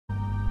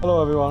Hello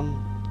everyone,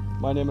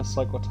 my name is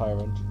Psycho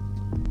Tyrant.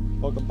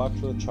 Welcome back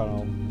to the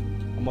channel,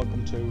 and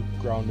welcome to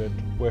Grounded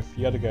with,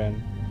 yet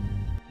again,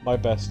 my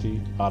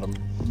bestie, Adam.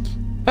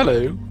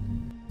 Hello!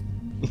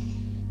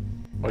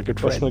 My good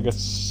friend. We're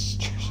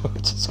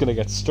just gonna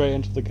get straight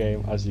into the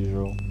game, as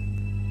usual.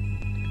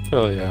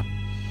 Oh yeah.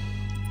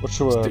 What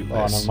should we...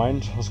 Oh, never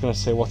mind. I was gonna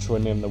say what should we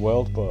name the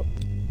world, but...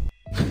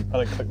 I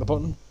didn't click the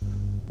button.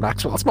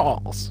 Maxwell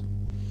Smalls!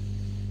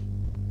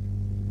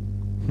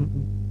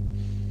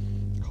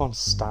 I can't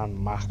stand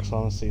Max,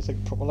 honestly. He's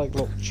like proper like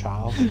little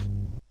child.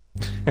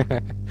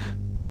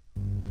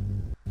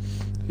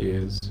 He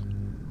is.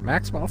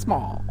 Maxwell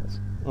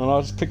Smalls. And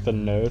I'll just pick the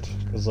nerd,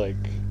 because like,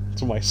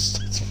 it's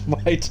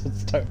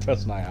the type of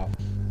person I am.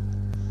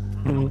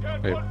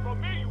 Wait,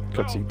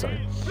 cutscene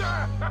time.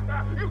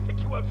 You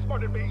think you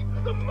outsmarted me?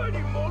 The mighty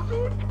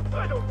Muldoon?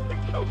 I don't think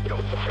so,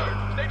 Yoked.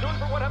 Stay tuned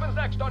for what happens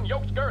next on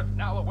Yoked Girth.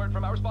 Now a word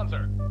from our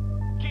sponsor.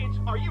 Kids,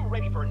 are you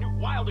ready for a new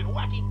wild and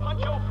wacky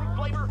puncho fruit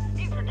flavor?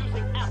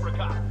 Introducing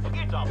Apricot.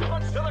 It's a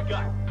punch to the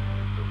gut.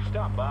 So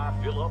stop by,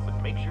 fill up,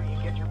 and make sure you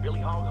get your Billy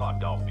Hog hot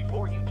dog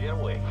before you jet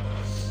away.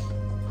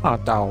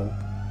 Hot dog.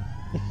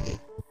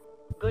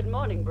 Good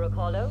morning, Brook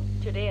Hollow.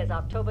 Today is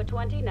October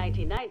 20,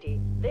 1990.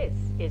 This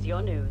is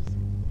your news.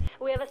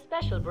 We have a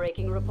special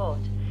breaking report.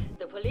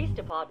 The police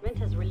department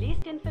has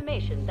released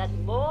information that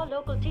more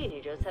local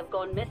teenagers have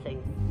gone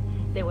missing.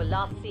 They were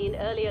last seen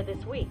earlier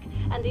this week,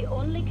 and the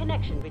only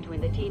connection between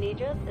the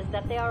teenagers is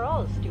that they are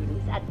all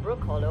students at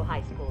Brook Hollow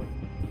High School.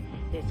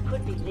 This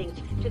could be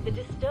linked to the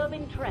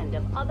disturbing trend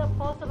of other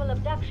possible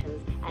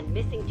abductions and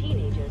missing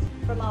teenagers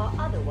from our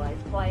otherwise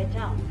quiet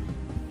town.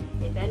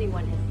 If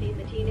anyone has seen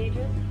the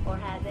teenagers or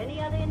has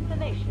any other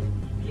information,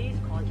 please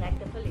contact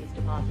the police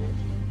department.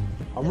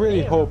 I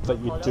really hope that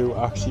you do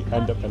actually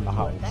end up in the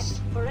house.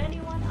 For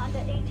anyone under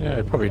 18 Yeah,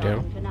 I probably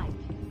do. tonight.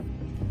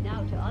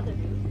 Now to other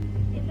news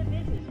in the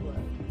business world.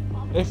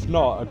 If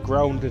not, a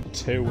Grounded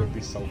 2 would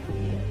be so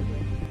cool.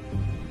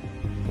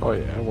 Oh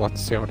yeah,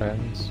 let's see how it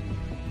ends.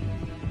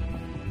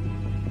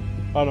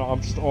 I don't know,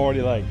 I'm just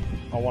already like,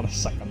 I want a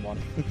second one.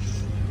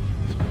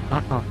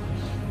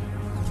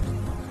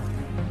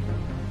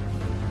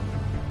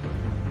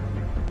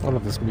 I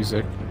love this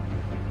music.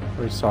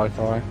 Very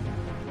sci-fi. I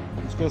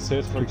was gonna say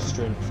it's very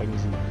strange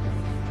things.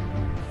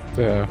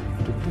 Yeah.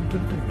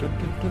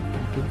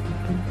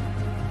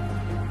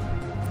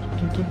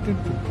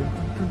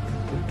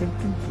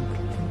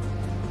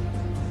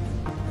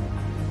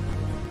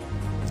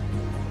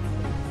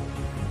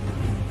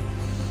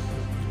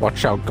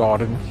 Watch out,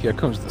 Gordon. Here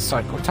comes the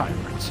Psycho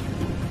Tyrant.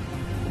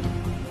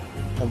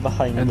 And the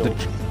hind And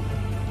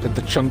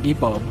the chunky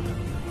bub.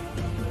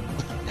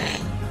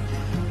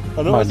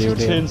 I know My you new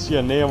name. changed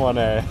your name on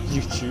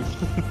YouTube.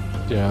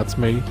 Yeah, that's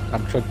me.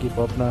 I'm chunky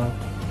bub now.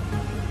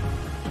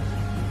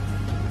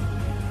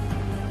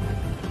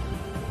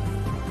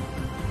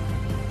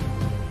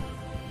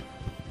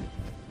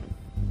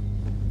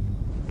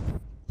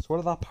 So where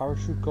did that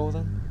parachute go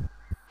then?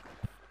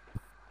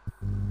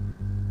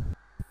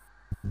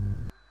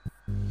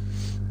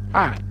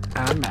 Hi,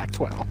 I'm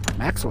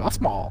Maxwell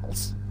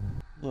Smalls.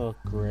 Oh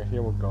great,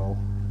 here we go.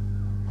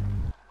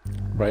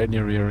 Right in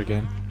your ear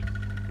again.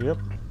 Yep.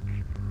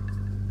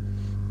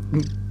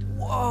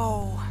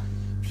 Whoa!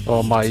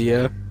 Oh, my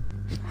ear.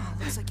 Oh,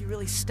 looks like you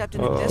really stepped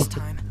in it this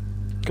time.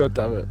 God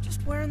damn it.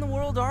 Just where in the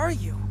world are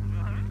you?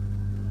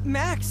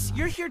 Max,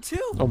 you're here too!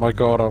 Oh my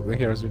god, I can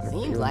hear us on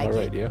Seems my like it.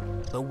 radio.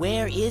 But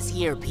where is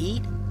here,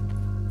 Pete?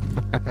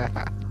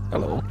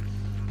 Hello.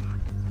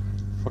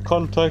 For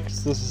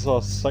context, this is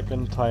our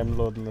second time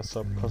loading this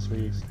up because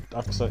we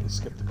accidentally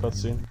skipped the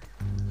cutscene.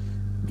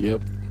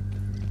 Yep.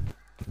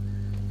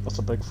 That's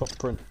a big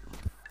footprint.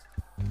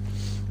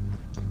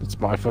 It's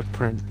my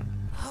footprint.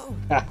 Oh,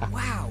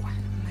 wow.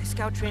 My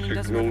scout training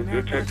doesn't have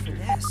American words for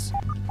this.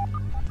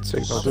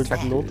 Signal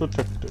Signal detected.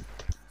 detected.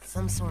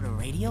 Some sort of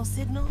radio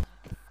signal?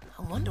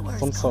 I wonder where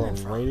Some it's sort coming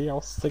of from. radio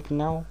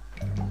signal?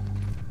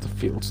 The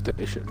field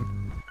station.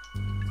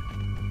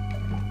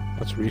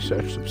 Let's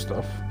research some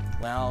stuff.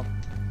 Well,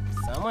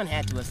 someone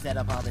had to have set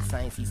up all the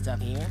sciencey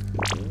stuff here.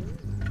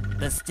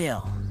 But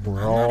still, I'm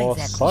Raw not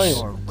exactly science.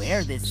 sure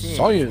where this is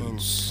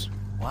Science.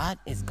 and what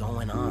is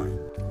going on.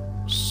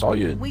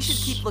 Science. We should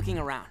keep looking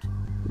around.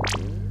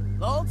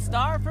 Gold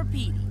star for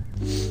Petey.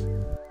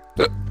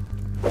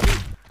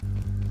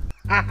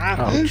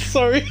 Ouch.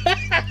 Sorry.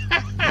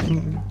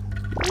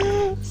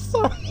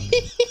 Sorry.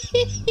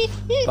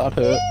 That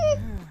hurt.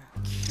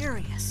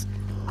 Curious.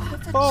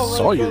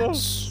 Oh my god, I'm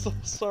Science. so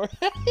sorry.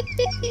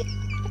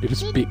 You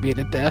just beat me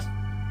to death.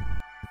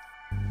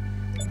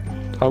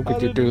 How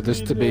could you do this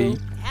to me?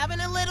 Having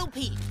a little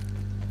Pete.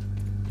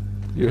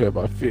 You hurt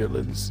my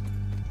feelings.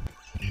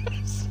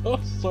 So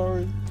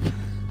sorry.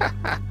 Look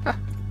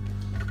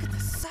at the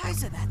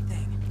size of that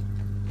thing.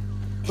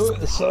 Look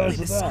at the Probably size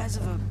the of that. size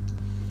of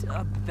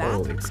a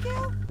bathroom Holy-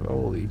 scale?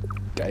 Holy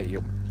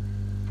damn.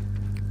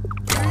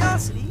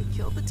 Curiosity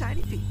killed the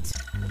tiny Pete.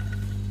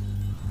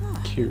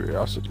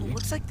 Curiosity.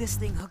 Looks like this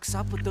thing hooks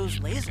up with those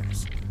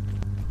lasers.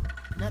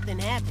 Nothing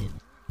happened.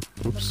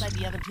 Looks Oops. like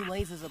the other two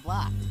lasers are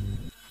blocked.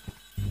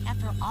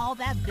 After all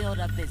that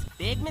build-up, this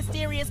big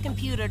mysterious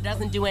computer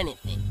doesn't do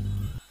anything.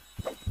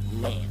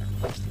 Man.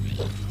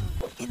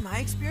 In my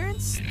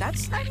experience,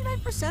 that's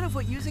 99% of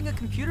what using a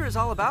computer is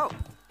all about.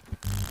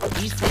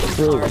 These things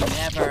are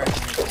never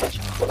gonna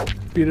catch on.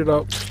 Beat it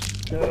up.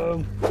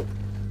 Um,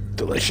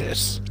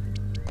 Delicious.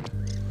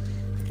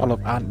 I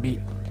love ant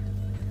meat.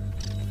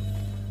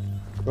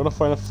 you wanna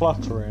find a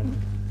flat terrain?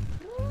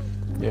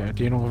 Yeah,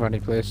 do you know of any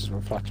places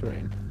with flat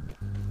terrain?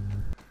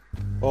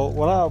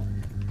 Well,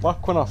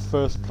 back when I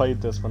first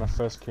played this, when I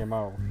first came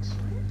out,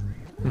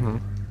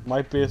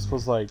 my base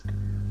was like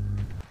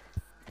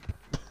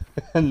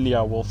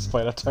near wolf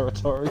spider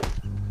territory.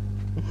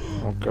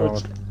 Oh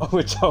god.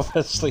 Which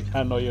obviously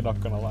I know you're not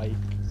gonna like,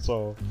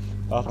 so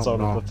that's out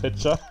of the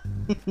picture.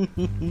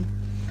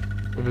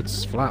 If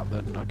it's flat,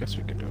 then I guess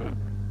we can do it.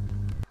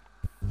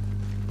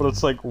 But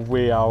it's like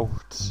way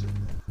out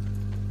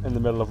in the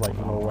middle of like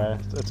nowhere.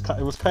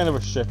 It was kind of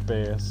a shit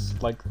base.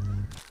 Like,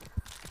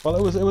 well,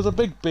 it was a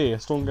big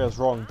base. Don't get us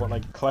wrong, but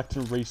like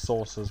collecting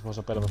resources was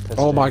a bit of a piss.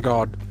 Oh my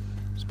god,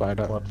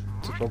 spider! What?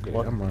 It's okay.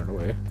 What? I'm running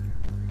away.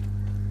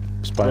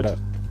 Spider.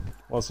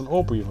 Well, it's an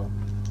orb weaver.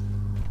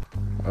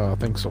 I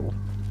think so.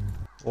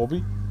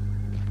 Orby?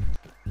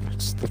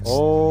 It's the.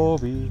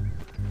 Orby.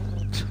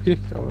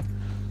 Oh.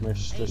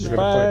 Mr. You're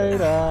gonna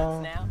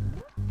Spider.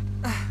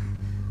 Now,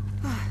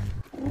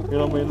 You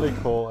don't mainly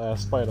call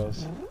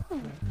spiders.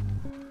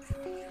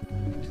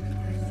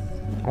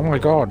 Oh my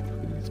god,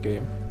 this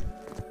game.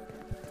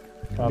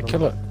 Can we Adam.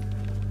 kill it?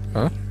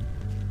 Huh?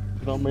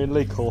 You don't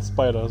mainly call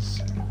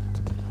spiders.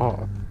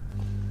 Oh.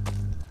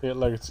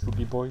 8-legged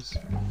spooky boys.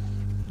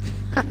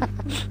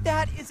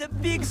 That is a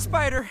big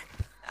spider.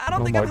 I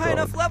don't Oh think my I'm high God.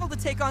 enough level to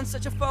take on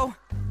such a foe.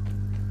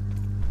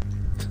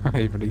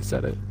 Even he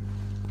said it.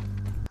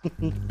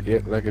 Yeah,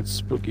 like it's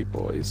spooky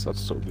boys. That's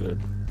so good.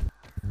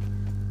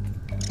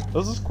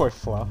 This is quite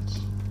flat.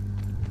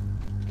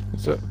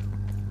 Is it?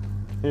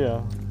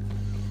 Yeah.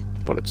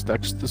 But it's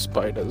next to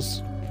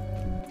spiders.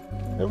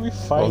 It'll be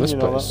fine, Oh, this you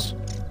know. place.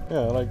 Yeah,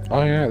 like,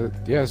 Oh yeah,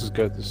 yeah. This is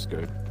good. This is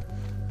good.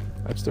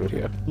 Let's do it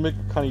here. make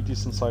a kind of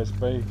decent sized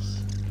base.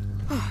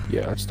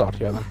 Yeah, let's start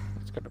here then.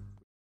 Let's get it.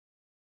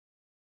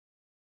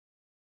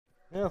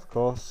 Yeah, of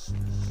course.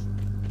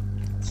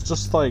 It's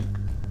just like,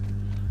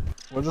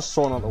 we're just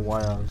sorting out the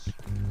wires.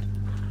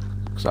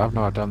 Because I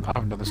haven't done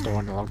the store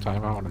in a long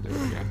time. I want to do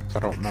it again. 'Cause I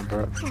don't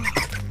remember it.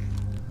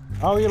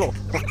 Oh, you little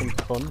fucking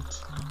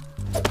cunt.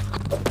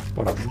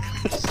 Whatever.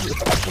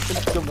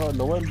 Fucking jump out of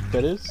nowhere and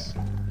bit us.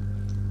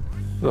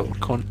 Little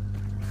cunt.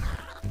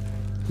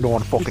 No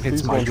one fucking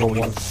hits These my ones are goal.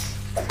 once.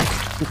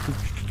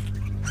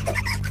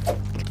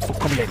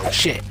 Fucking little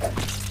shit.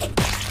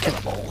 Kill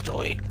them all,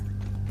 Joey.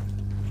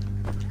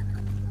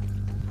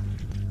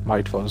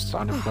 Might first,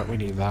 and we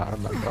need that, I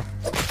remember.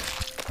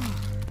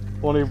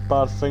 Only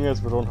bad thing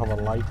is we don't have a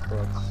light for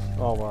it.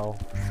 Oh well.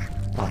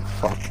 Oh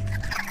fuck.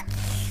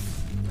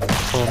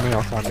 Call me,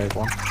 I'll try and make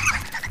one.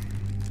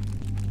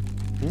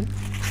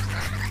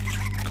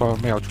 Call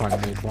me, I'll try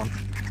and make one.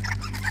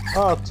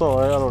 Oh, it's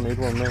alright, I don't need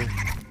one now.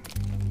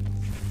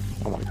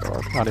 Oh my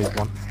god, I need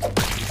one. You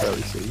can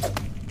barely see.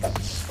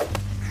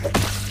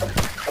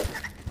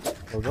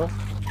 Okay.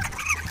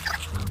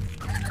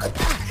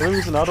 The only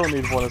reason I don't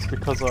need one is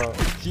because,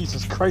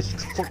 Jesus Christ,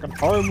 it's a fucking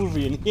horror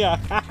movie in here.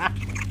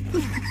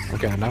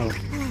 Okay, now.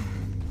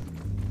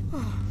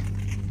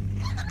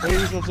 The only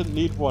reason I didn't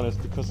need one is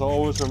because I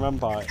always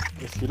remember,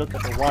 if you look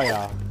at the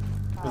wire,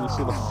 and you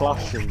see the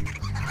flashing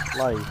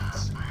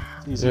lights,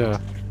 it's easy. Yeah.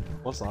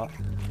 What's that?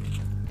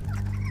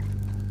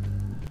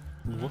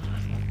 What?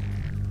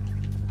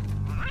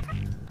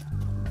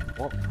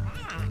 What?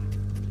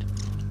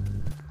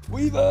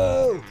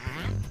 Weevil!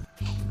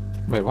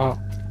 Wait, what?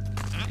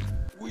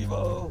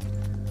 Weevil!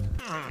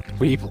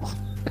 Weevil.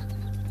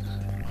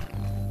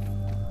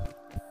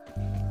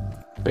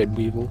 Ben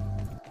Weevil.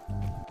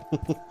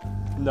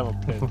 Never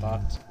played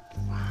that.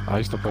 I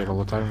used to play it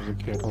all the time as a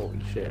kid. Holy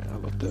shit, I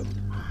loved it.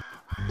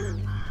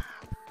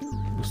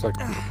 Looks like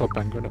Club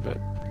Penguin a bit.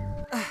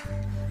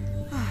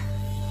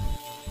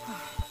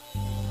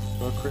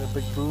 Wanna create a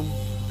big boom?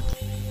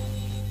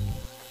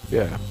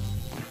 Yeah.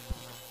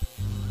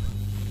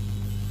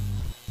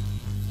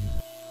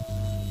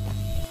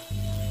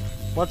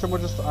 Imagine we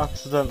just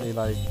accidentally,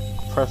 like,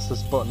 press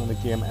this button and the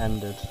game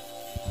ended.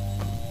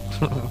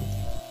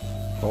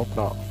 Hope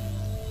not.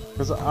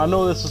 Because I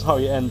know this is how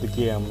you end the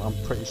game, I'm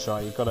pretty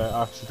sure. You gotta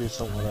actually do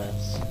something with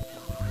this.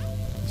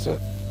 That's it.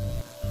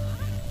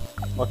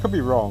 Well, I could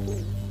be wrong.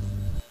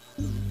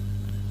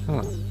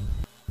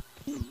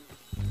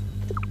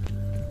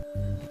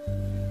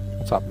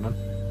 What's happening?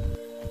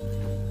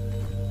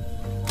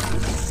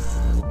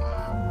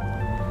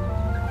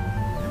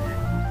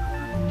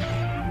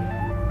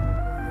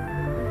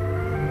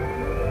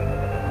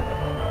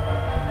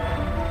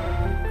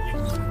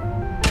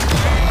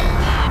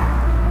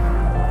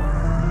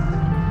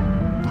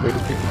 Wait,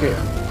 is people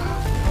here?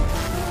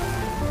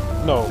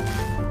 No.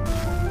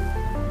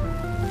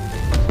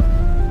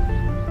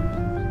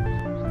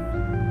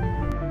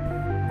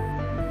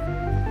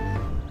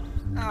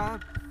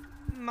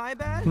 My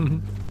bad?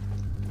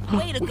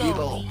 Way to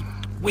go, Pete.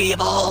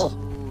 Weevil!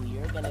 Ooh,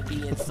 you're gonna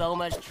be in so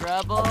much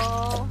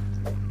trouble.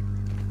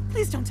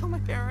 Please don't tell my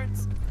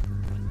parents.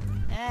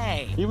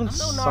 Hey, He even I'm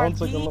no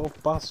sounds like a Pete. little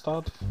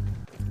bastard.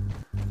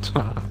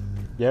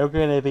 You're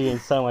gonna be in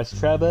so much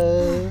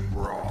trouble.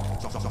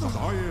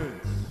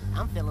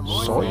 I'm feeling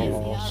more Soy. crazy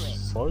Oh, already.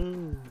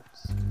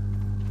 science.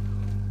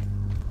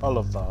 I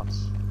love that.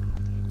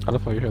 I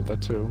love how you heard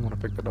that too when I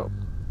picked it up.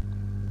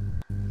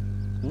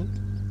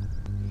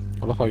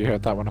 I love how you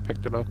heard that when I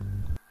picked it up.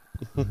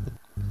 Oh,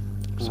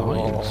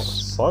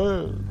 Science.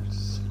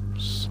 science.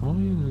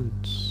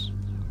 Science.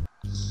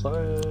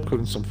 Science.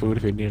 Cooking some food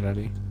if you need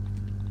any.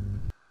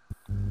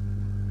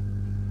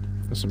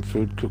 There's some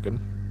food cooking.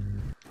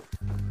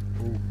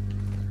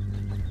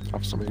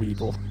 Have some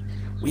weevil.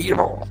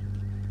 Weevil!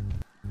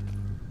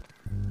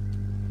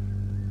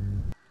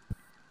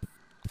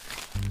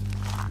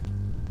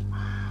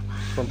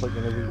 Sounds like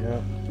an idiot,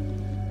 yeah.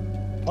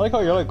 I like how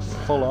you're like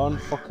full on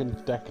fucking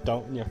decked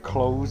out in your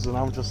clothes and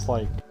I'm just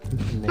like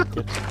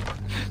naked.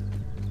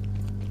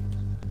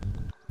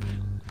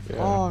 Yeah.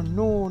 Oh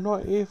no,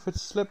 not if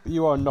it's slip.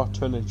 You are not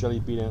turning jelly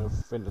bean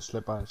into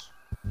slippers.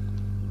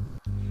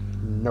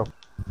 No.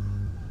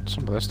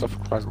 Some of this stuff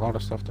requires a lot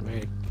of stuff to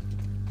make.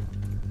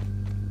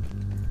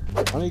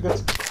 And he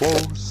gets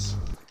clothes.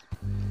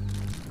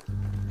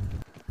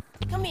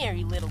 Come here,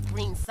 you little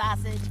green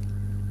sausage.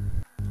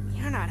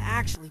 You're not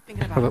actually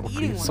thinking Little about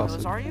green eating one of sausage.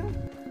 those, are you?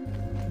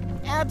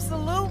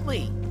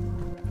 Absolutely.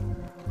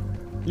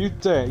 You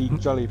dare eat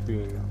jelly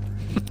bean.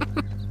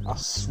 I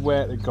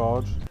swear to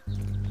God.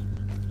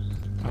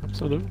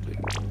 Absolutely.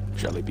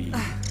 Jelly bean.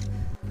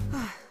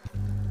 I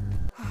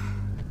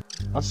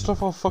just love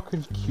how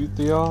fucking cute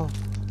they are.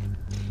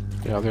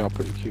 Yeah, they are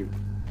pretty cute.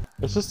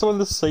 It's just when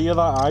they see their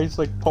eyes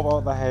like pop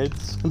out their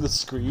heads and they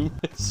scream.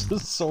 It's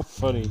just so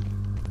funny.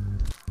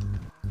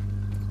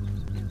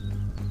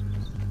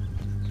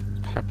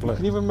 You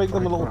can even make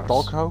them a little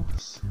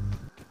doghouse.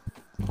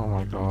 Oh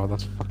my god,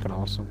 that's fucking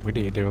awesome. We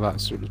need to do that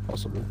as soon as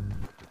possible.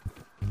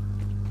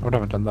 I've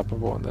never done that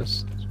before in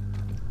this.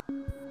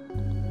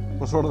 It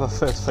was one of the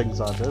first things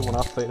I did when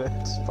I played it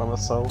by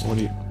myself. We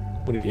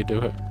need to do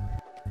it.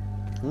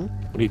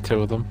 We need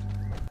 2 of them.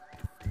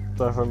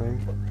 Definitely.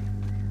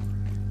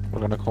 We're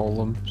gonna call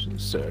them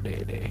Sir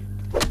Daddy.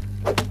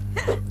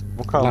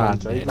 We'll call Lad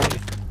them Jade. Daddy.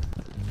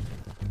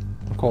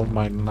 I'll call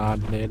mine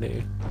Lad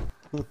Daddy.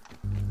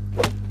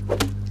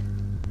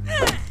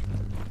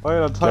 Oh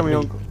yeah, tell me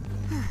uncle.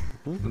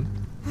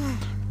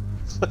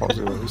 What was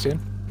it what you saying?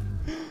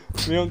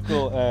 My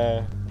uncle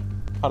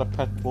had a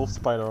pet wolf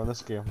spider on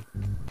this game.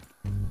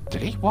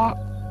 Did he? What?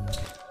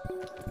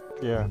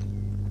 Yeah.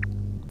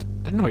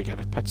 Didn't know he got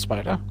a pet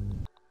spider.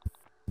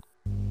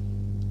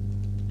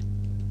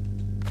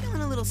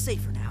 Feeling a little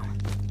safer now.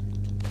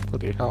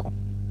 Bloody hell.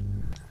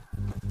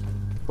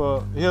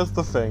 But here's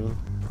the thing.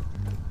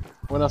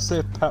 When I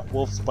say pet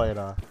wolf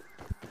spider,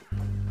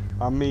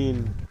 I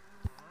mean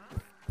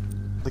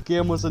the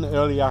game was in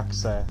early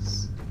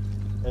access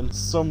and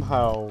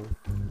somehow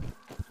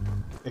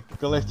it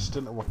glitched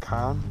into a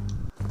can.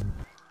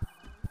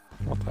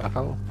 What the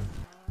hell?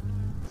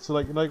 So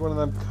like one of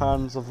them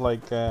cans of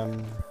like I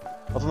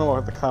don't know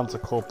what the cans are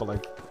called, but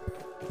like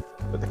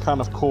the can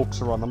of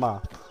Cokes are on the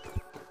map.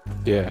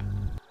 Yeah.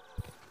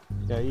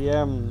 Yeah, he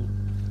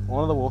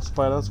one of the wolf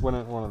spiders went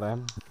into one of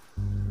them.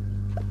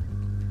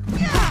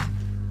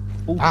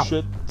 Oh Ow.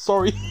 shit!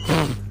 Sorry.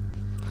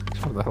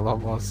 What the hell that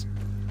was?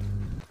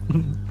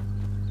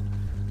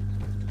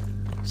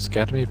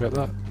 Scared me a bit,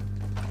 that.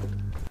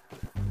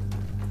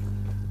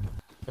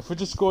 If we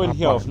just go in I'm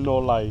here with blind. no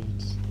light,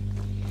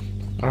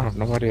 I have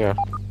no idea.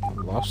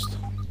 I'm lost.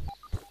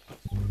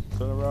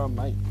 turn around,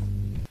 mate.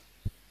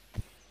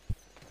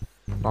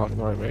 Not in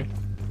the right way.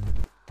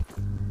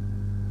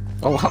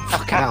 Oh,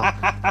 fucking hell.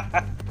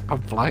 I'm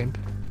blind.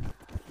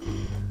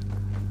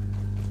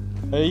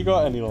 Hey, you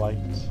got any light?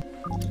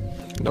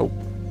 Nope.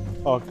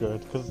 Oh, good,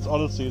 because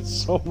honestly, it's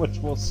so much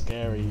more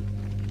scary.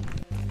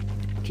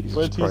 Jesus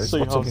Wait till you Christ, see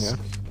what's how. in here?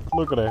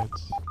 Look at it.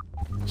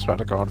 I swear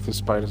to God, if there's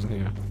spiders in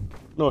here.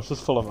 No, it's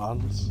just full of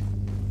ants.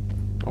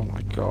 Oh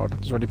my God.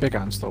 There's already big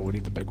ants though, we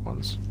need the big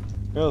ones.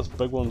 Yeah, there's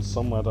big ones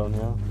somewhere down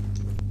here.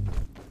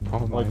 Oh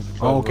my. Like,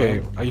 Oh, okay,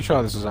 further. are you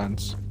sure this is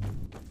ants?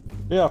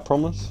 Yeah, I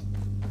promise.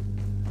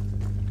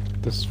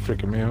 This is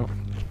freaking me out.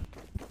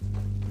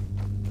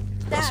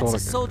 That's all a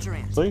like- soldier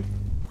ant. See? You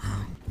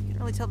can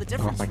really tell the Oh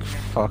difference my from here.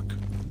 fuck.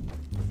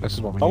 This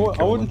is what we I, need to I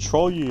kill wouldn't them.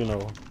 troll you, you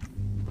know.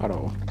 I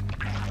know.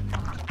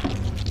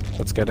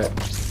 Let's get it.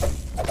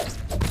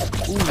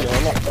 Ooh, yeah,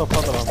 a lot of stuff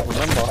I don't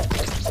remember.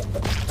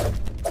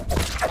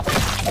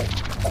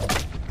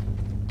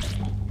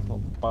 Little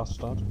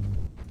bastard.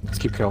 Let's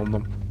keep killing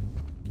them.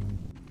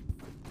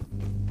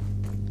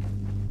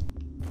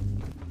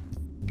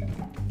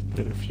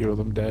 Get a few of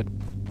them dead.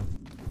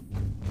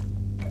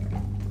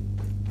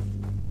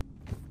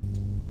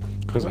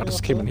 Because I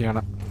just came in here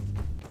and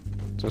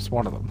just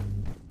one of them.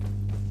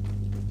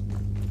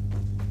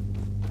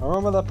 I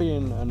remember there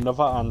being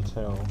another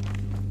anthill.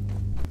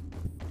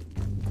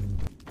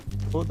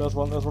 Oh, there's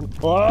one, there's one.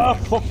 Oh,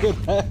 fucking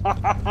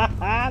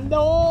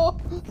no!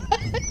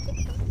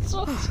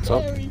 So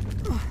scary.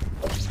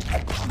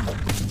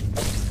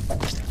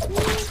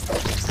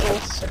 So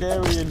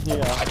scary in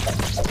here.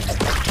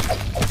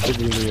 It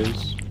really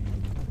is.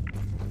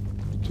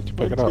 Did you pick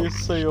Wait it till up? you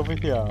see over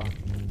here.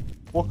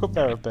 Walk up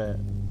there a bit.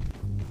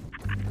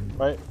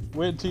 Right,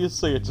 wait till you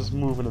see it just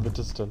moving in the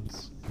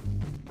distance.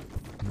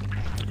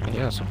 I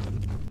hear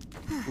something.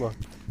 Look.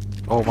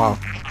 Oh wow.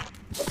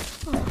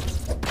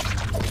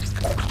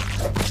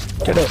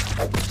 Get it!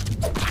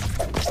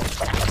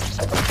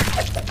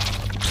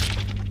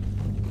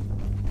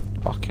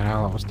 Fucking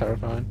hell, that was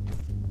terrifying.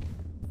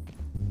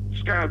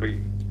 Scabby.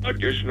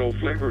 Additional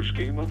flavor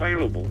scheme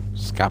available.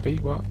 Scabby?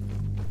 What?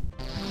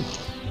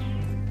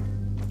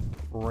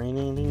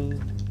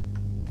 Raining.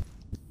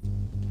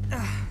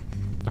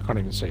 I can't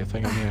even see a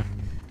thing on here.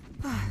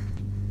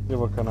 You're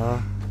looking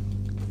at.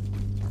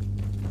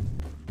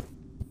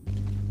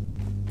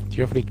 Do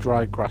you have any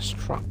dry grass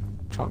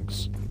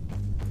trunks?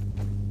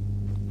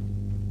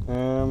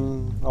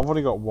 I've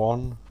only got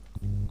one.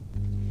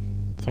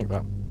 I think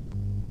that.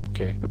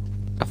 Okay.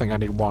 I think I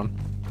need one.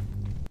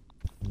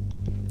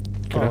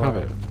 Can I have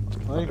it?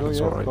 There you go, That's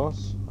yeah, alright. of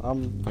course.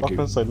 I'm Thank not you.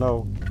 gonna say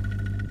no.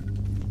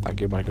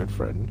 Thank you, my good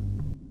friend.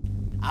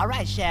 All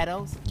right,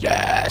 Shadows.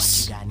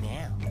 Yes! What you got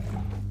now?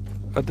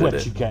 I did What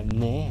it. you got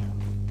now?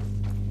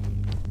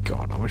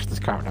 God, I wish this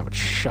character would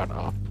shut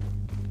up.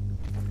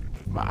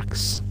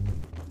 Max.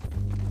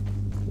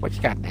 What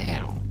you got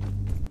now?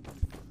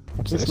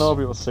 What's At least this? now I'll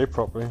be able to see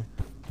properly.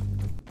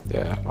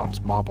 Yeah, oh,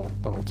 it's marble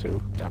level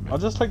 2. Damn I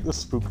it. just like the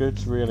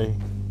spookage, really.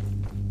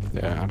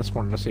 Yeah, I just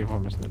wanted to see if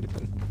I'm missing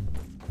anything.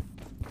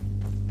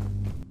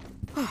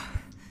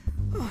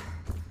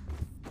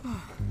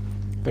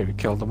 I think we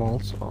killed them all,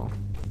 so...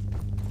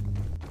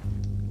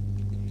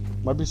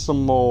 Might be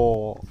some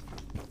more...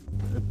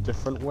 a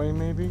different way,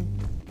 maybe?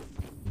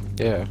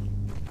 Yeah.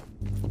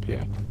 Up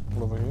here.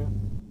 All over here.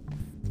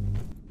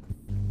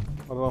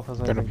 I don't know if there's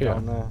Going up anything here.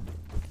 down there.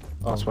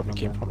 That's Oh, where we down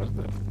came there. from, isn't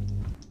it?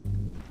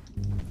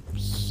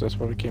 That's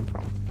where we came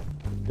from.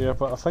 Yeah,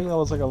 but I think that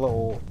was like a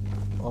little...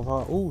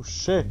 Oh,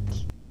 shit!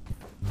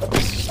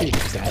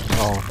 He's dead.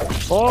 Oh.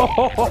 Oh!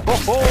 Ho, ho, ho,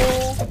 ho.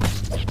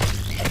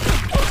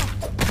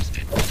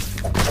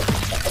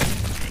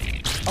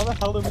 How the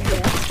hell did we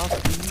get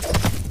past these?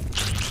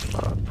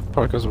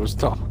 Probably because it was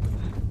dark.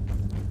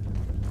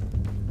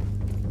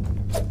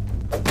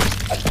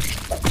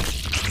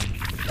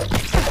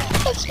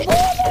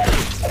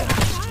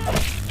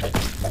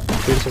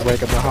 He's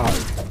awake in the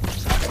hive.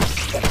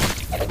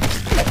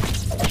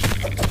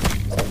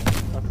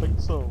 I think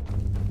so.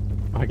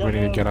 I think we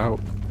need to get out.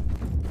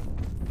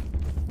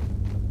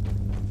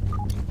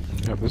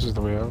 Yep, this is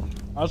the way out.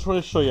 I just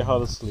want to show you how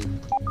to sleep.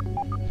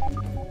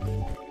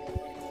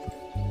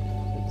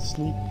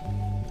 Sleep.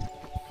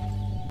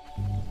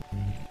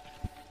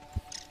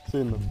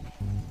 Seen them.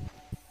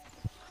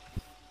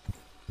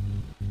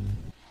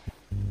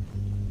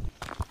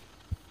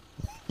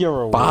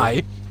 You're away.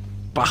 Bye!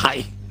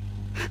 Bye!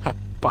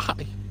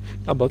 Bye!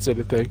 I'm not saying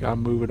anything,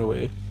 I'm moving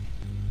away.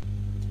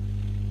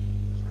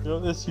 You know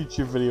what this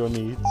YouTube video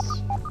needs?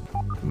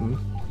 Hmm?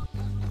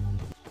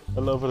 A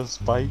little bit of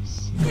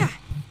spice.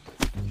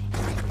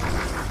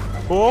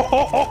 Oh!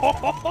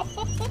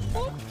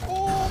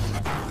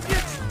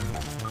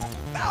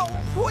 Ow!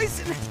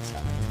 Poison!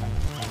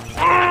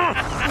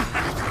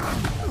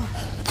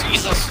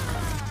 Jesus!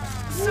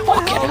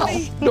 Someone help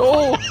me!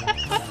 No!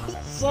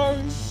 Sorry.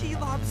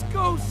 Shelob's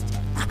ghost!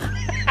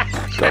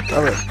 God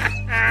damn it.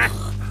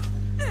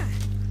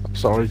 I'm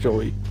sorry,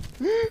 Joey.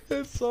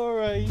 It's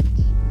alright.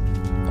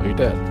 Are you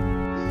dead?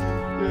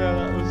 Yeah,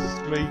 that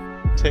was me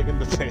taking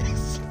the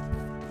piss.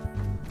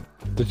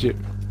 Did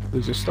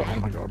you stop? Oh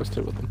my god, there's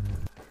 2 of them.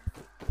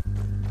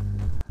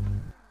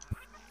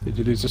 Did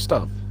you lose your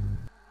stuff?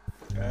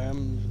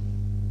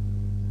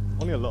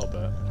 Only a little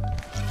bit.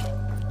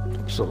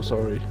 I'm so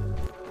sorry.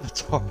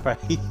 It's alright.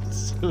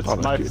 It's I'll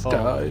my let you fault.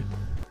 die.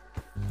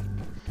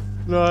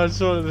 No, I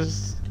just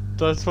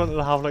wanted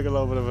to have like a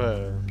little bit of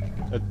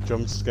a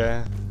jump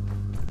scare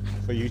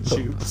for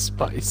YouTube.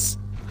 Spice.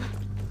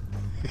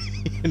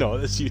 You know,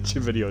 this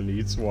YouTube video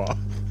needs what?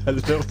 A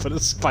little bit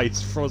of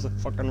spice, throws a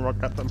fucking rock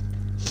at them.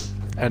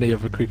 Any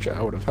other creature,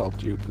 I would have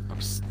helped you,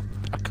 but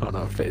I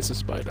can't face a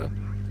spider.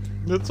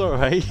 It's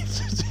alright.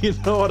 Do you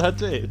know what I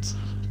did?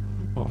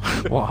 Oh,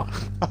 what?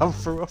 I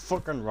threw a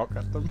fucking rock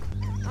at them.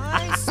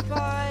 I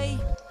spy!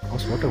 I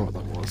was wondering what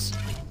that was.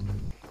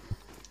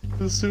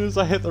 As soon as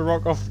I hit the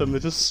rock off them, they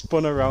just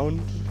spun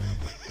around.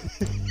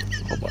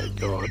 Oh my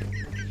god.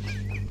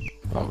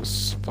 I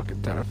was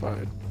fucking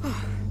terrified.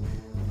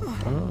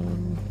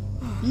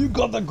 You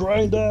got the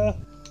grinder!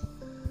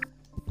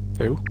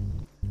 Who?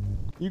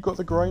 You got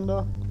the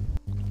grinder?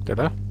 Did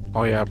I?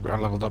 Oh yeah, I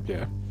leveled up,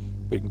 yeah.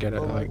 We can get it,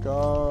 Oh I my think.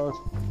 god.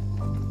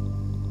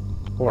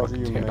 Or a What do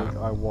you make?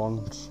 container. I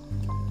want.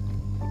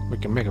 We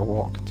can make a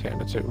walk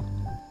container too.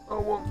 I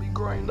want me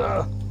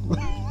grinder.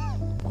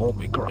 Oh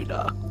my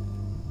grinder.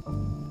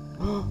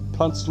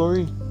 Plant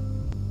slurry.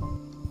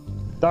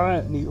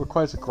 Damn it, it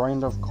requires a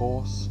grinder, of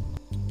course.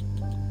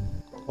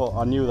 Well,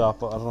 I knew that,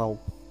 but I don't know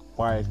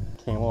why it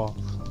came up.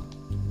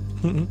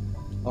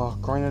 Oh,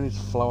 grind on these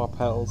flower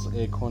petals,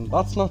 acorn.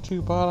 That's not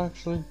too bad,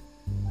 actually.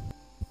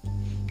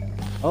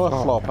 I know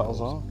what flower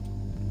petals are.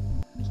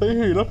 See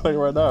who you look like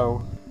right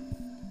now.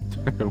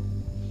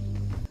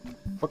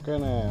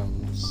 Fucking,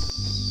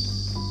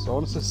 so I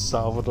want to say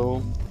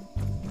Salvador.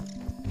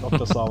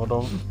 Dr.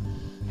 Salvador.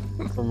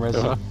 From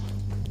Resident.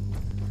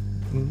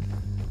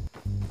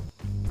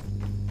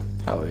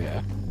 Hell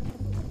yeah.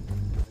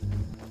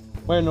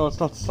 Wait, no, it's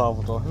not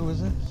Salvador. Who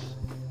is it?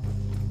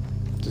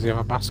 Does he have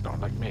a mask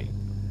on like me?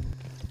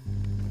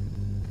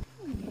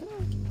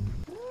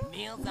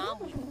 Meals on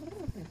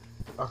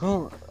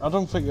wheels. I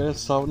don't think it is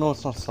Salvador. No,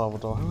 it's not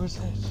Salvador. Who is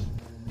it?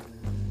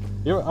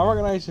 I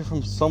recognize you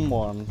from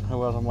someone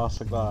who has a mask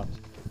like that.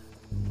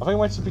 I think it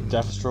might be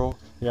Deathstroke.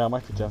 Yeah, it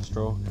might be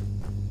Deathstroke.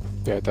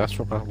 Yeah,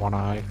 Deathstroke has one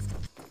eye.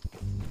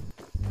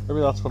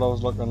 Maybe that's what I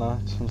was looking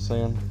at and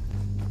saying.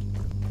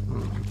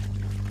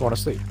 You wanna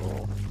sleep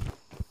or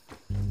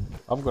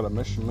I've got a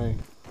mission, mate.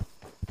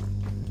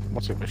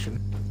 what's your mission?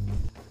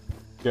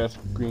 Get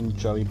green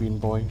jelly bean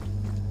boy.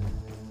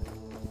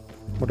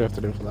 What do you have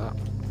to do for that?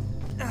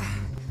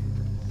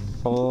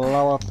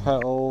 Flower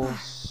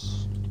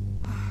petals.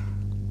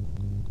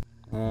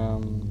 I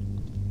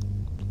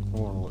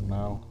wanna look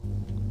now.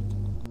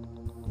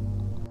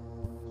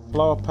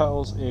 Flower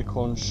petals,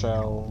 acorn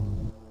shell,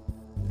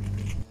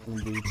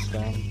 and weed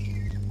stem.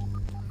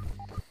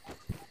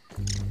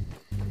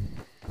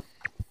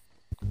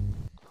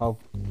 How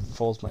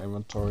full's my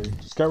inventory?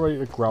 Just get ready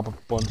to grab a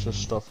bunch of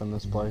stuff in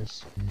this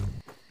place.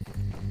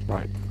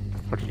 Right.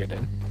 How do you get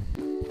in?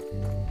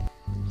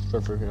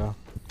 Straight through here.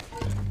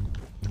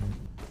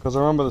 Because I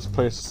remember this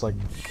place is like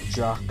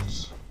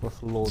jacked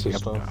with loads of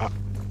stuff.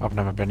 I've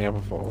never been here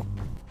before.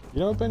 You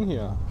never been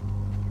here?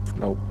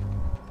 Nope.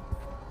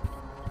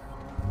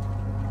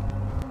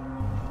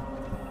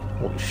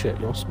 Holy shit,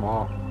 you're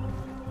smart.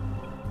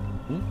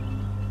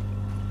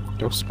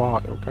 You're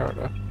smart, your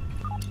character.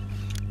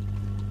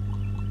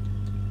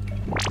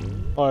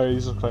 Oh, yeah,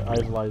 he's just like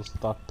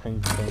idolized that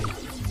pink thing.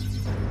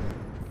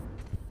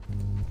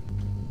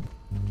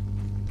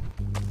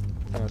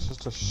 Yeah, it's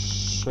just a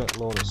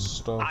shitload of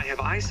stuff. I have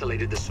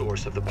isolated the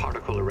source of the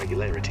particle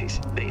irregularities.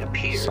 They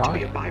appear to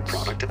be a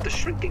byproduct of the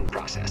shrinking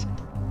process.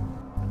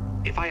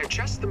 If I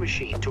adjust the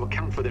machine to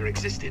account for their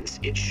existence,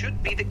 it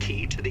should be the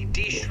key to the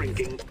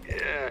de-shrinking,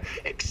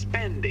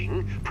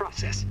 expanding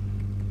process.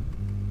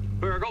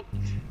 Burgle,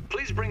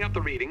 please bring up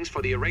the readings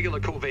for the irregular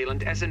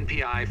covalent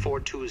SNPI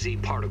 42Z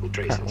particle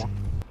traces.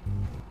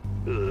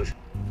 Ugh,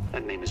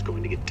 that name is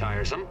going to get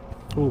tiresome.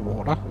 Ooh,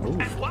 water. Ooh.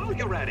 And while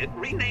you're at it,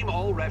 rename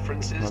all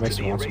references to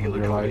the irregular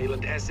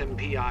covalent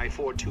SNPI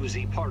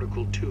 42Z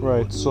particle 2.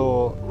 Right,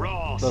 so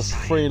Raw there's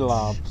science. 3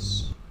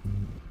 labs.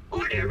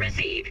 Order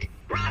received.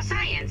 Raw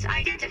science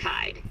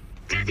identified.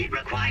 Does it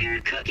require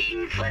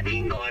cooking,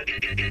 flipping, or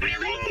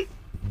grilling?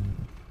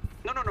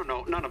 No,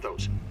 none of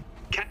those.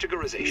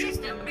 Categorization.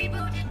 System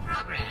reboot in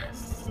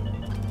progress.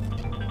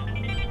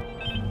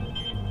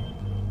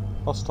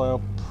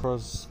 Hostile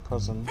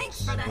presence.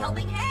 Thanks for the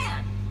helping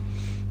hand.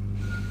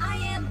 I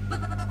am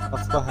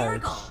That's the head.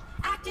 Burgle,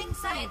 acting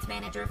science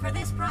manager for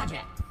this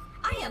project.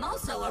 I am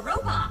also a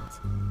robot.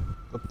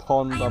 The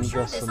pond, I I'm am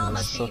sure this guessing, all is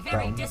must be shut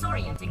very down.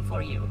 disorienting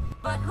for you,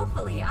 but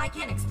hopefully I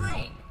can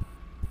explain.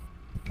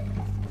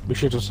 We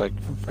should just like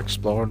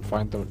explore and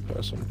find them in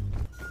person.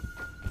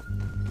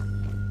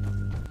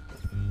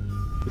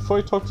 Before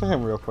you talk to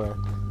him real quick.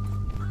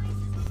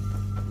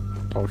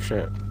 Oh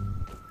shit.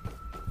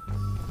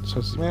 So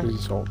it's Yeah.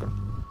 busy talking.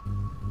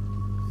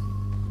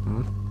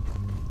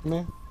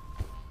 Yeah.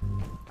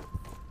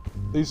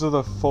 These are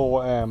the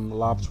 4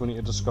 labs we need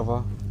to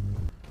discover.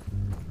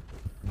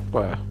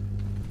 Where?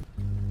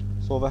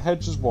 So the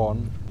hedge is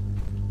 1.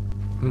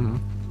 You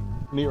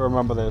need to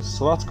remember this.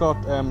 So that's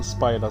got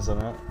spiders in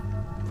it.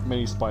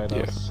 Mini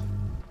spiders.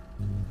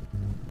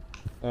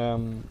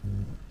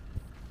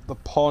 The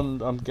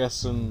pond, I'm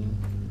guessing,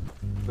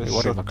 is Wait,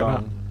 what are you shut looking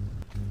at? down.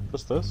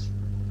 Just this?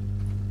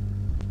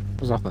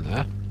 There's nothing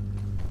there.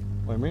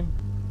 What do you mean?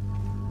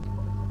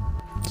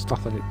 It's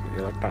nothing.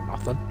 You're like that.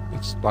 Nothing.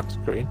 It's black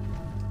screen.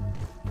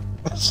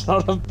 It's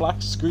not a black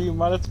screen,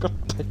 man. It's got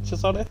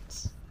pictures on it.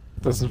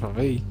 This is for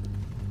me.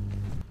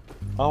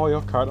 Oh,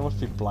 your character must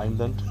be blind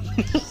then.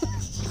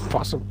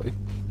 Possibly.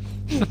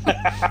 Could be.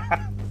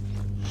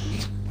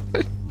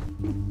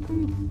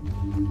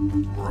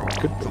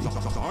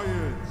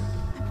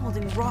 I'm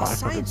holding raw Why fucking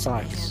science in my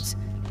science? hands.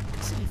 What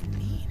does it even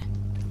mean?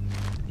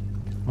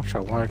 Not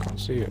sure why I can't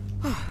see it.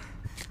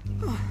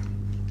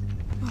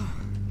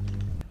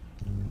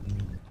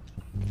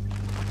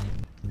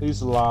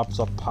 These labs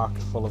are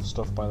packed full of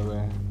stuff, by the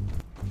way.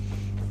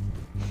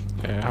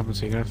 Yeah, I haven't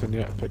seen anything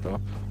yet to pick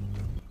up.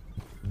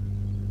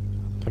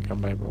 I think I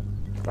may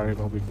very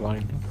well be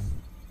blind.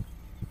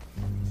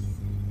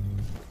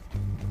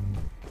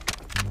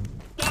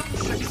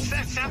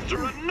 Success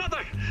after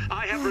another!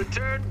 I have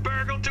returned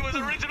Burgle to his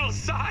original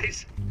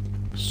size!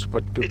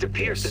 Super duper It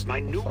appears piss. that my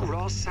new Fuck.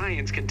 raw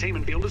science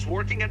containment field is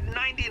working at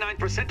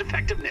 99%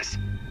 effectiveness.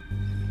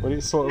 What do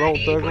you sort it out,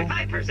 Burgle?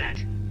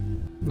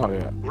 98.5%. Not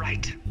yet.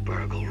 Right,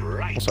 Burgle,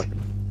 right. 1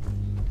 second.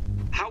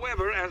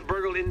 However, as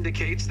Burgle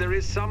indicates, there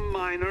is some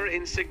minor,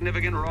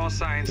 insignificant raw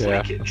science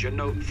Yeah. leakage. A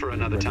note for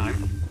another time.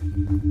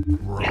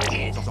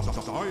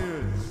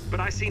 But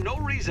I see no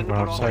reason to Raw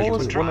put all science. I that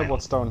always to wonder trial.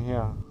 what's down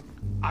here.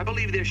 I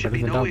believe there should be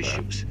Everything no down there.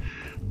 issues.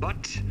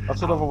 But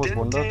That's what I've always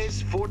wondered.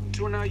 audentes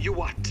fortuna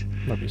juvat.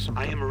 Maybe I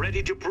something. am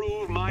ready to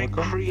prove my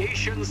Okay.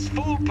 creation's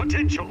full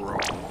potential.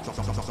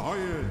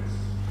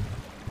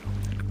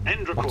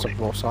 End Lots recording. of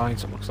raw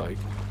science, it looks like.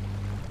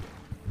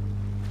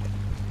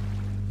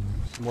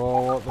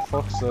 Well, what the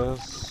fuck's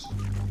this?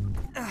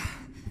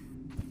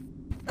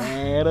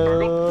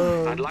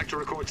 Burgle, I'd like to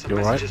record some You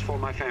alright? messages for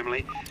my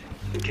family,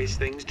 in case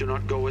things do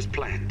not go as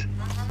planned.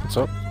 What's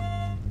up?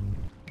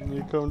 Can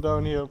you come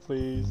down here,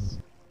 please?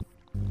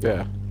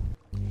 Yeah.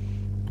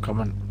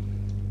 Coming.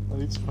 I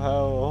need some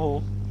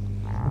help.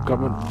 I'm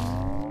coming.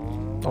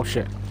 Oh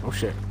shit. Oh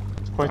shit.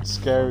 It's quite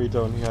scary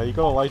down here. You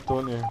got a light,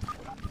 don't you?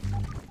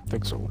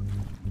 Think so.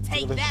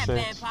 Take Look that, at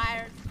this shit.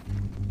 vampires!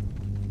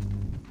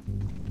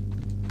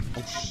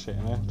 Oh shit,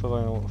 I don't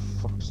know what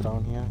the fuck's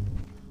down here.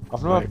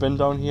 I've never Right. been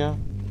down here.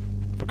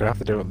 We're gonna have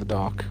to do it in the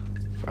dark.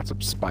 That's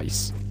some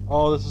spice.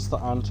 Oh, this is the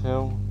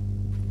anthill.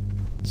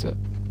 That's it.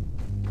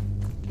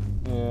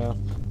 Yeah,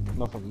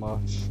 nothing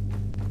much.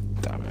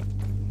 Damn it.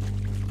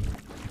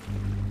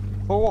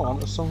 Oh, what,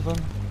 onto something?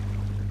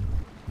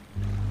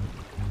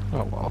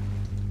 Oh well.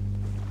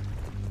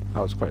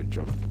 That was quite a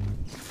jump.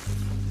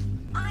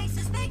 I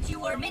suspect you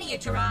were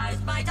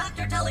miniaturized by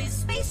Dr. Tully's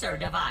spacer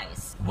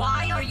device.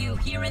 Why are you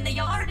here in the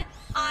yard?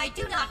 I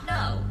do not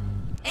know.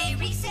 A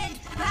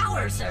recent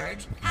power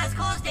surge has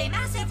caused a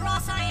massive raw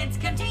science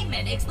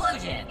containment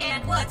explosion.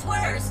 And what's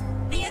worse,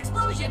 the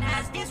explosion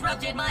has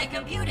disrupted my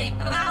computing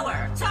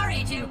power.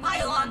 Sorry to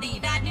pile on the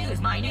bad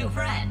news, my new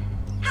friend.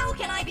 How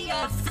can I be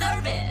of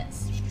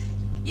service?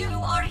 You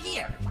are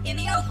here, in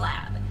the Oak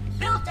Lab,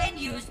 built and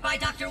used by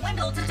Dr.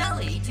 Wendell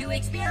Tully to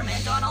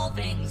experiment on all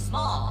things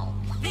small.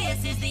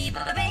 This is the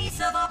base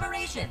of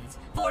operations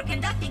for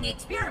conducting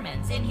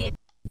experiments in his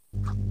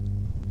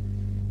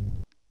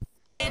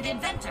and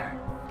inventor.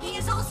 He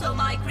is also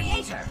my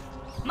creator.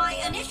 My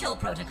initial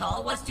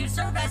protocol was to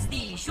serve as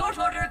the short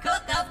order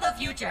cook of the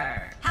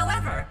future.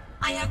 However,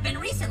 I have been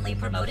recently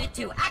promoted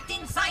to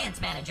acting science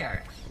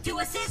manager to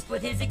assist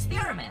with his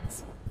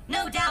experiments.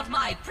 No doubt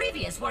my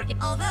previous work,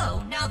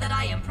 although now that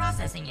I am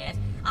processing it,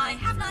 I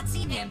have not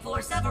seen him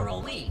for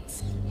several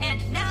weeks.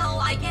 And now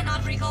I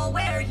cannot recall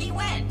where he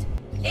went.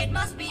 It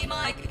must be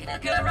my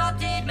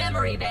corrupted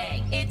memory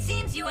bank. It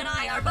seems you and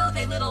I are both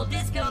a little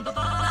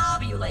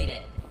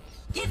discombobulated.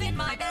 Given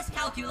my best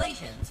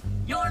calculations,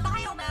 your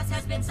biomass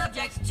has been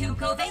subject to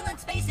covalent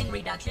spacing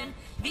reduction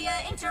via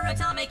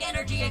interatomic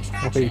energy What are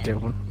extraction. you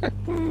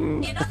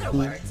doing? In other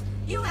words,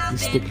 you have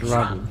You been stick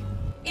around. shrunk.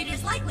 It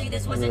is likely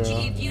this was Yeah.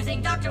 achieved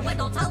using Dr.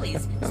 Wendell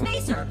Tully's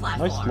spacer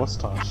platform. Nice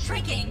mustache.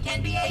 Shrinking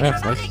can be a Yeah,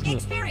 it's traumatic nice, isn't it?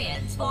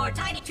 experience for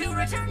tiny. To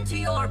return to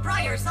your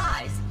prior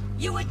size,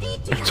 you would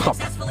need to Stop.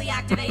 successfully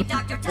activate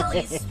Dr.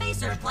 Tully's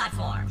spacer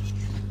platform.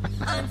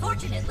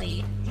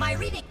 Unfortunately, my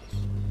reading.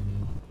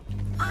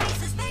 I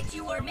suspect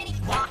you were mini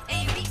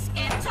a reese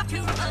and took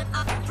to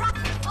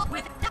drop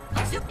with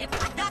soup if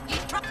that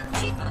eat from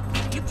cheaper.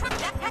 You took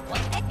that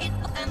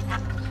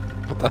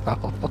What the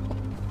hell?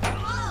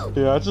 Whoa!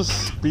 Yeah, I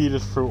just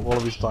speeded through all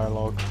of his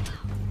dialogue.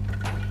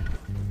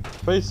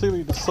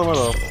 Basically, to sum it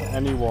up, for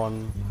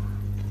anyone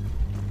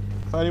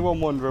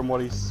wondering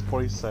what he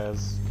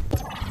says,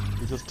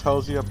 he just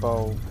tells you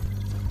about.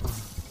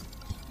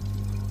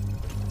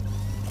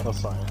 Oh,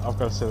 sorry, I've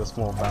got to say this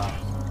more back.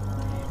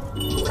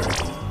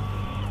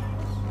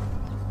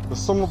 The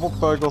sum of what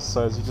Burgle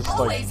says, he just like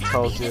Always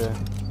tells happy you.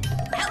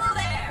 Hello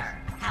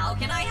there! How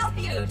can I help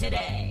you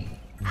today?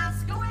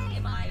 Ask away,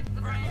 my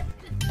friend.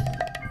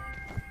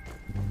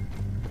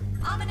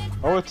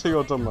 I'll wait till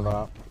you're done with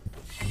that.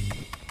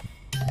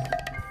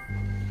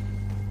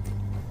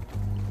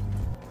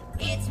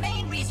 Its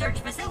main research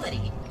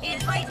facility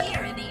is right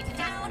here in the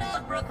town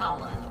of Brook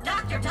Hollow.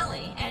 Dr.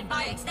 Tully, and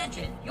by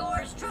extension,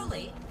 yours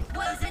truly,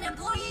 was an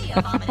employee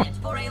of Ominent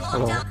for a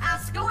long time.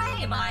 Ask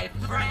away, my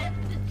friend.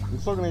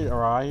 He's looking at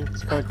your eye.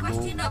 It's A kind of cool.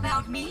 question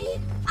about me?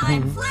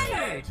 I'm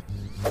flattered.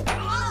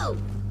 Whoa!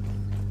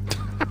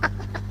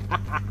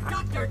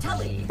 Dr.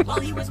 Tully, while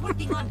he was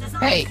working on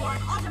design for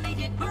an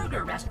automated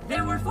burger restaurant,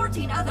 there were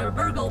 14 other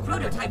Burgle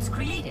prototypes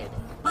created,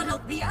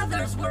 but the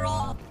others were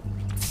all.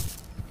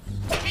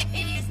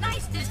 It is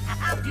nice to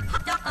have the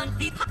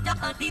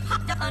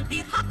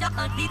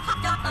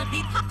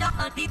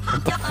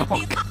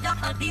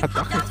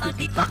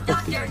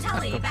Dr.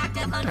 Tully backed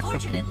up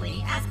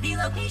unfortunately, as the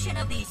location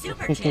of the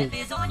super chip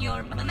is on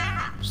your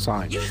map.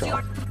 Science Use your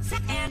shop.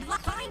 and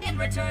find and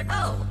return.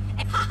 Oh,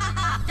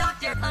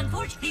 Doctor,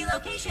 unfortunately, the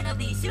location of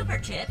the super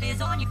chip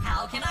is on you.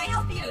 How can I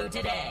help you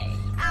today?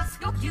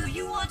 Ask, do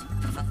you want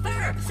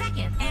first,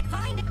 second, and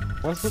find it?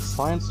 Where's the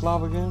science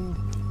lab again?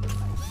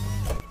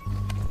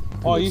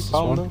 Oh, you This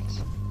found one.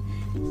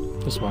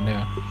 it. This one,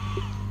 yeah.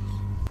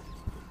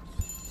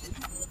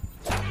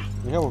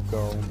 Here we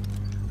go.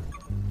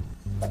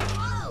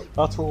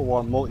 That's what we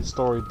want,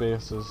 multi-story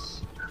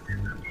bases.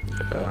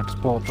 Yeah,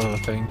 just bought the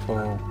thing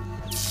for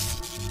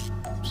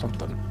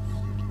something.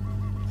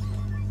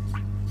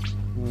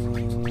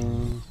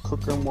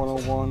 Cooking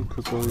 101,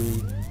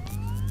 cookery.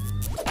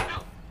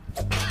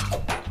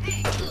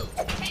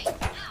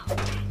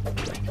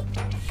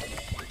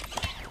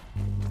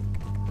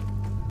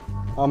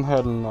 I'm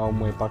heading on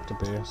way back to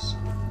base.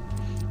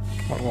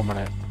 1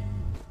 minute.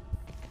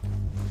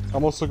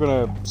 I'm also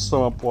gonna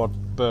sum up what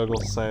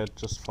Burgle said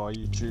just for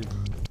YouTube.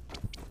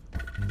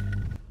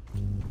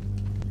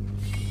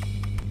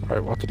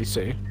 Right, what did he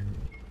say?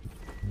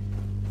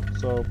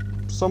 So,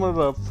 summing it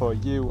up for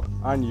you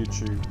and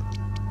YouTube.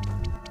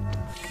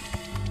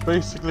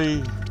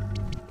 Basically,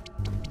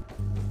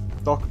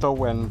 Dr.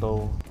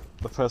 Wendell,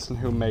 the person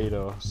who made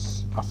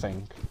us, I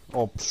think,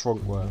 or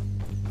Shrunk were,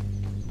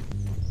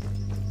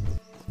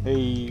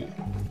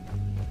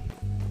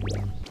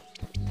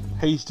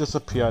 he's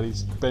disappeared,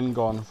 he's been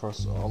gone for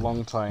a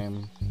long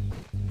time.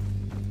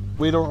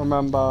 We don't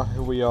remember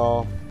who we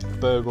are,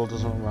 Burgle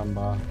doesn't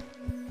remember.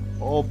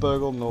 All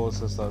Burgle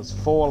knows is there's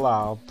 4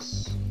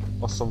 labs,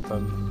 or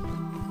something,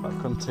 that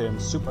contain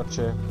super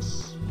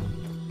chips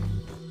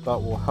that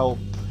will help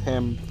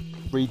him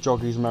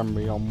re-jog his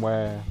memory on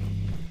where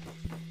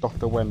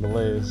Dr. Wendell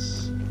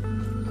is.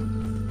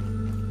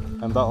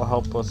 And that'll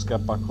help us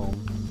get back home.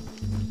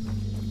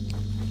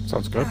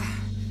 Sounds good.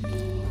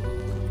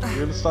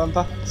 You understand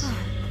that?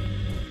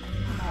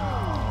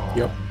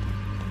 Yep.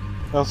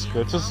 That's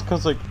good, just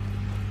because, like,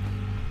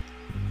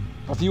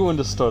 if you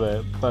understood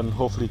it, then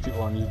hopefully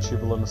people on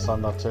YouTube will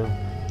understand that too.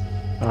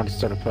 I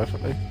understood it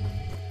perfectly.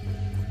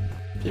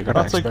 You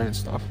gotta explain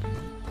stuff.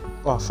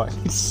 Oh,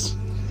 thanks.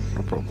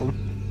 No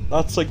problem.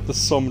 That's like the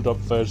summed up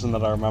version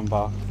that I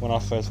remember when I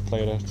first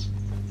played it.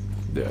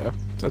 Yeah,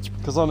 that's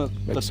because on it,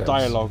 the sense.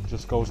 dialogue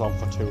just goes on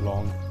for too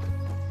long.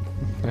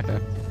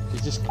 He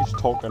just keeps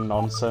talking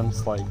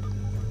nonsense like,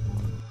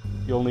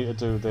 you'll need to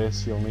do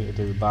this, you'll need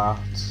to do that.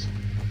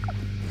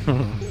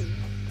 Yeah,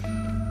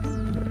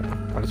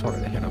 I just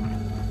wanted to hit him.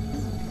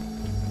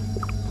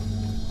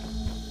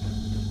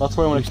 That's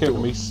why when it came to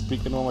me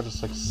speaking to him, I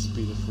just like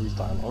speeded through his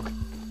dialogue.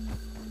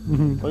 What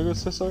are you gonna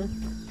say, sorry?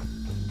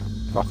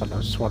 Nothing,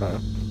 I just wanna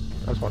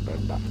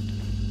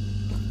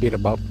beat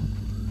him up.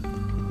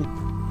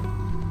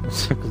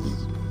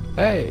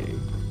 Hey!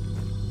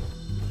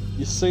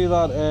 You see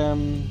that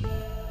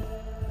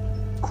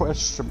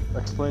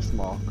exclamation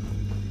mark?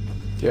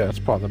 Yeah, it's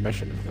part of the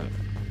mission, isn't it?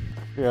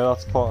 Yeah,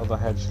 that's part of the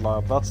hedge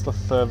lab. That's the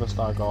furthest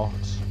I got.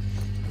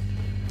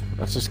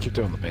 Let's just keep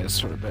doing the base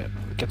for a bit.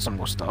 Get some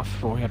more stuff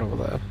before we head over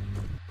there.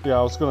 Yeah,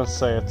 I was gonna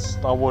say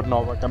I would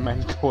not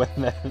recommend going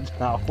there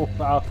now.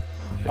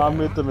 I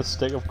made the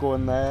mistake of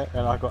going there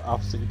and I got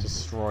absolutely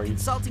destroyed.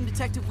 Consulting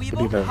Detective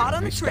Weevil, hot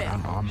on the trail.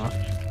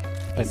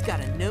 He's got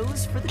a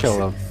nose for the kill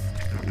truth.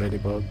 him,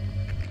 ladybug.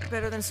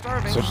 Better than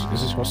starving.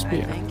 Is this your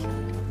spear? I think.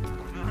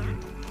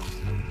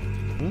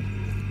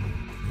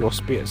 Your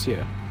spear's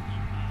here.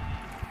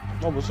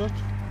 What was it?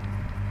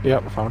 Yeah,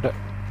 I found it.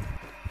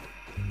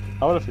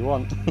 Have it if you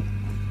want.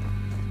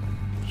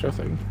 Sure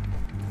thing.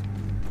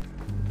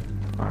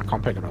 I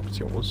can't pick it up, it's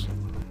yours.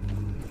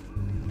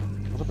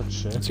 What a bit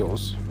shit. It's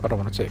yours. I don't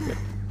want to take it.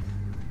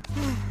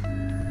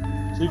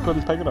 So you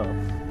couldn't pick it up?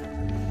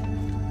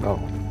 No.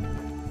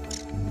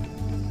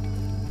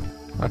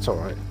 That's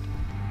alright.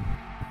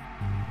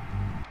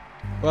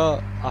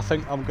 Well, I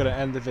think I'm gonna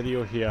end the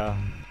video here.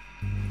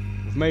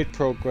 We've made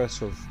progress,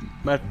 we've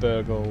met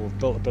Burgle, we've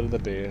built a bit of the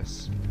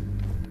base.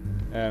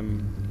 I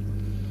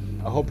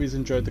hope you've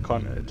enjoyed the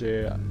content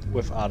today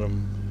with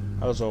Adam,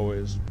 as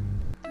always.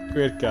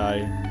 Great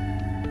guy.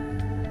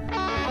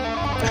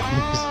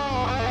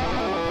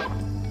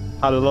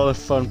 Had a lot of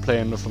fun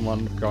playing with him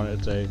on the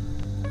ground today.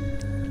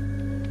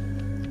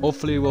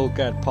 Hopefully we'll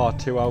get part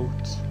 2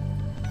 out.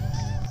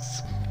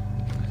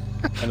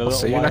 In a I'll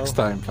see you while. next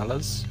time,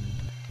 fellas.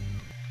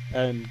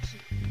 And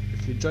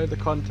if you enjoyed the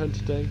content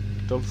today,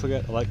 don't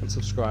forget to like and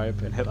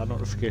subscribe and hit that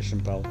notification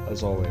bell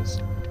as always.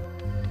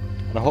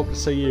 And I hope to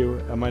see you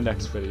in my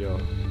next video.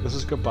 This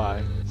is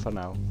goodbye for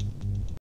now.